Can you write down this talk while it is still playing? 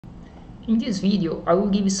In this video, I will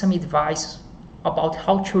give you some advice about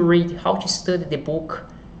how to read, how to study the book,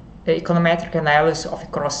 the Econometric Analysis of a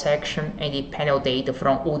Cross-Section and the Panel Data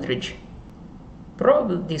from Uldridge.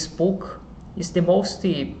 Probably this book is the most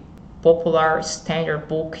popular standard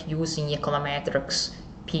book used in Econometrics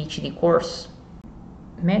PhD course.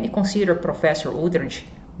 Many consider Professor Uldridge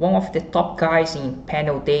one of the top guys in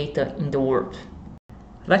panel data in the world.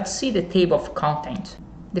 Let's see the table of content.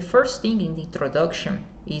 The first thing in the introduction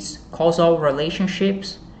is causal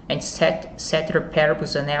relationships and ceteris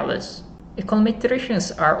paribus analysis.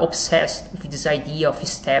 Econometricians are obsessed with this idea of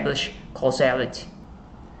established causality.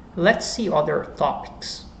 Let's see other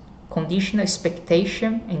topics. Conditional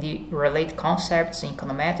expectation and the related concepts in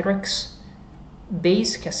econometrics,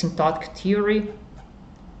 basic asymptotic theory,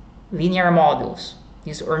 linear models,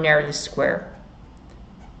 this ordinary square.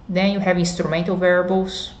 Then you have instrumental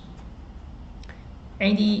variables,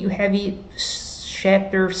 and you have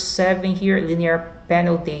chapter 7 here, linear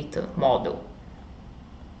panel data model,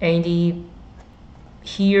 and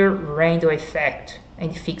here random effect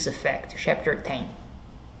and fixed effect, chapter 10.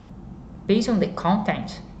 Based on the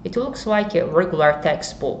content, it looks like a regular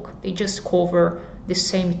textbook. They just cover the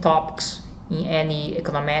same topics in any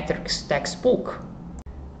econometrics textbook.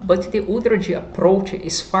 But the Uldridge approach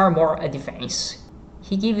is far more advanced.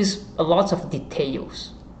 He gives a lot of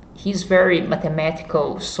details. He's very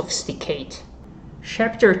mathematical, sophisticated.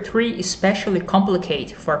 Chapter 3 is especially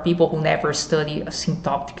complicated for people who never studied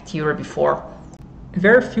asymptotic theory before.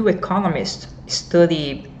 Very few economists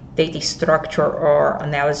study data structure or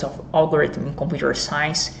analysis of algorithm in computer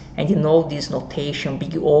science and know this notation,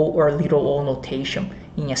 big O or little o notation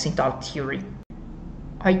in asymptotic theory.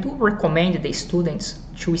 I do recommend the students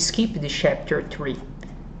to skip the chapter 3.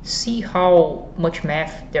 See how much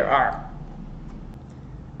math there are.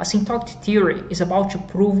 Asymptotic theory is about to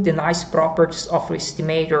prove the nice properties of an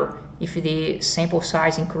estimator if the sample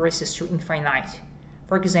size increases to infinite.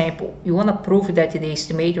 For example, you want to prove that the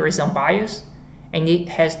estimator is unbiased and it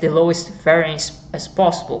has the lowest variance as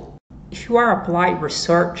possible. If you are applying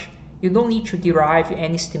research, you don't need to derive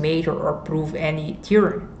any estimator or prove any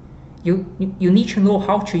theorem. You need to know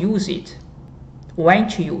how to use it, when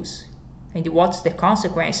to use, and what's the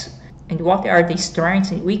consequence, and what are the strengths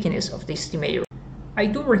and weaknesses of the estimator. I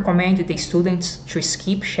do recommend the students to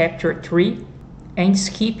skip chapter 3 and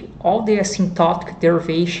skip all the asymptotic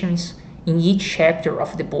derivations in each chapter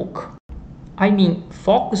of the book. I mean,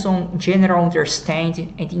 focus on general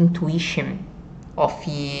understanding and intuition of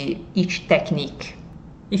each technique.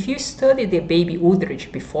 If you studied the baby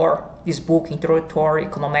Uldridge before, this book Introductory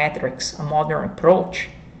Econometrics, a modern approach,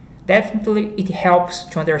 definitely it helps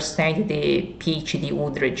to understand the PhD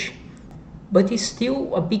Uldridge. But it's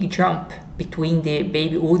still a big jump between the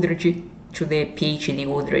baby Uldridge to the PhD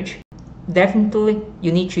Uldridge. Definitely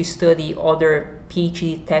you need to study other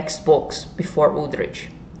PhD textbooks before Uldridge.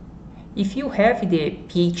 If you have the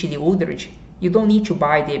PhD Uldridge, you don't need to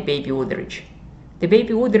buy the baby Uldridge. The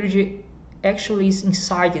baby Uldridge actually is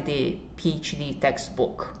inside the PhD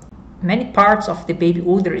textbook. Many parts of the baby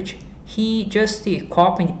Uldridge he just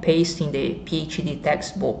copy and paste in the PhD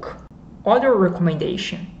textbook. Other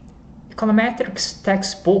recommendation: Econometrics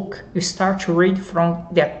textbook, you start to read from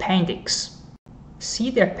the appendix.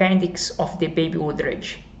 See the appendix of the baby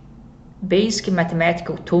Uldridge. Basic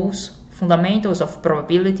mathematical tools, fundamentals of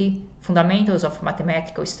probability, fundamentals of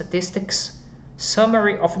mathematical statistics,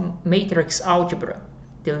 summary of matrix algebra,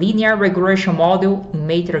 the linear regression model in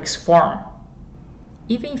matrix form.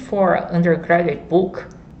 Even for an undergraduate book,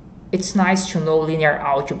 it's nice to know linear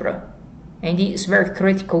algebra, and it's very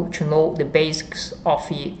critical to know the basics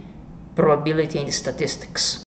of probability and statistics.